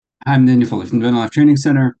I'm Daniel Fuller from the Mental Life Training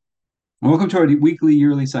Center. And welcome to our weekly,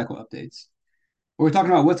 yearly cycle updates. We're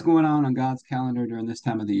talking about what's going on God's calendar during this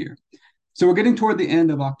time of the year. So we're getting toward the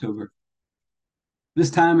end of October.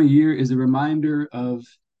 This time of year is a reminder of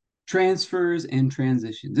transfers and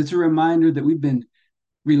transitions. It's a reminder that we've been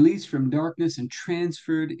released from darkness and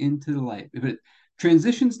transferred into the light. But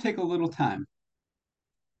transitions take a little time.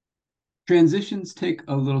 Transitions take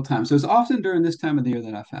a little time. So it's often during this time of the year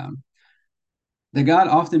that I found that God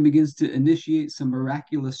often begins to initiate some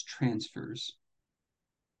miraculous transfers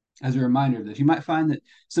as a reminder of this. You might find that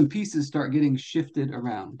some pieces start getting shifted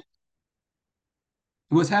around.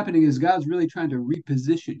 And what's happening is God's really trying to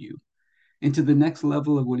reposition you into the next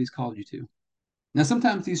level of what He's called you to. Now,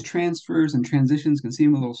 sometimes these transfers and transitions can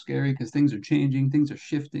seem a little scary because things are changing, things are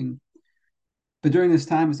shifting. But during this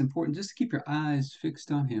time, it's important just to keep your eyes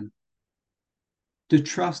fixed on Him, to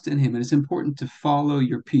trust in Him. And it's important to follow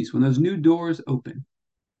your peace. When those new doors open,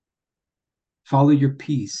 follow your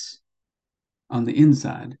peace on the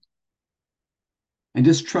inside and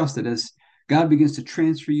just trust that as God begins to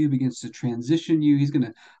transfer you, begins to transition you, He's going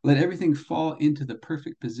to let everything fall into the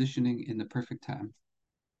perfect positioning in the perfect time.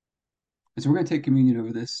 And so we're going to take communion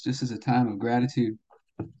over this just as a time of gratitude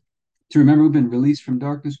to remember we've been released from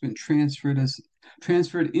darkness, been transferred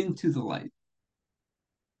into the light.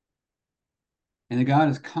 And that God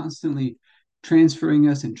is constantly transferring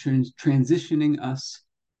us and transitioning us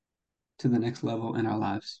to the next level in our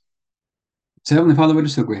lives. So Heavenly Father, we're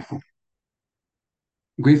just so grateful.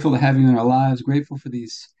 Grateful to have you in our lives, grateful for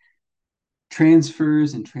these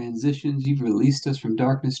transfers and transitions. You've released us from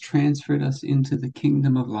darkness, transferred us into the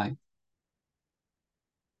kingdom of light.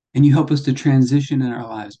 And you help us to transition in our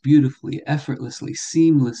lives beautifully, effortlessly,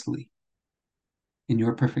 seamlessly in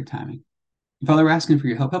your perfect timing. Father, we're asking for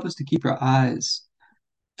your help. Help us to keep our eyes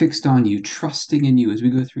fixed on you, trusting in you as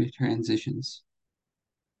we go through transitions.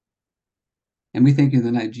 And we thank you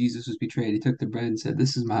the night Jesus was betrayed. He took the bread and said,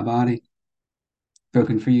 "This is my body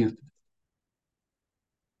broken for you.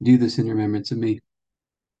 Do this in remembrance of me."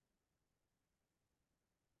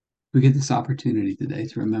 We get this opportunity today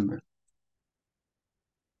to remember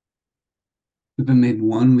we've been made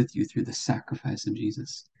one with you through the sacrifice of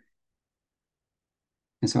Jesus.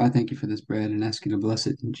 And so I thank you for this bread and ask you to bless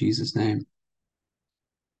it in Jesus' name.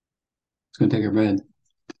 It's going to take our bread.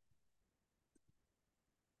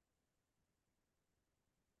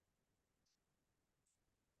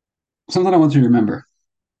 Something I want you to remember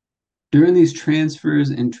during these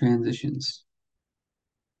transfers and transitions,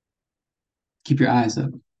 keep your eyes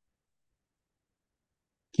up.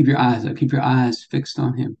 Keep your eyes up. Keep your eyes fixed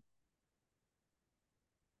on Him.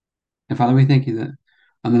 And Father, we thank you that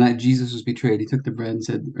on the night Jesus was betrayed, He took the bread and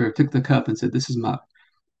said, or took the cup and said, "This is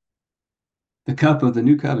the cup of the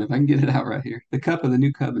new covenant." If I can get it out right here, the cup of the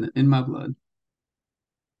new covenant in my blood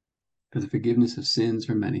for the forgiveness of sins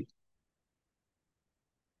for many.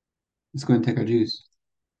 Let's go ahead and take our juice.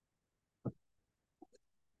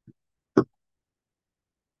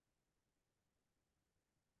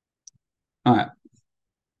 All right.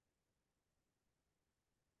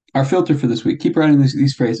 Our filter for this week, keep writing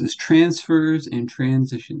these phrases: transfers and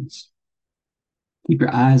transitions. Keep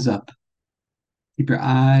your eyes up. Keep your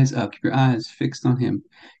eyes up. Keep your eyes fixed on Him.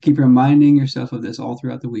 Keep reminding yourself of this all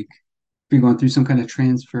throughout the week. If you're going through some kind of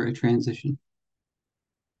transfer or transition,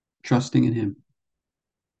 trusting in Him.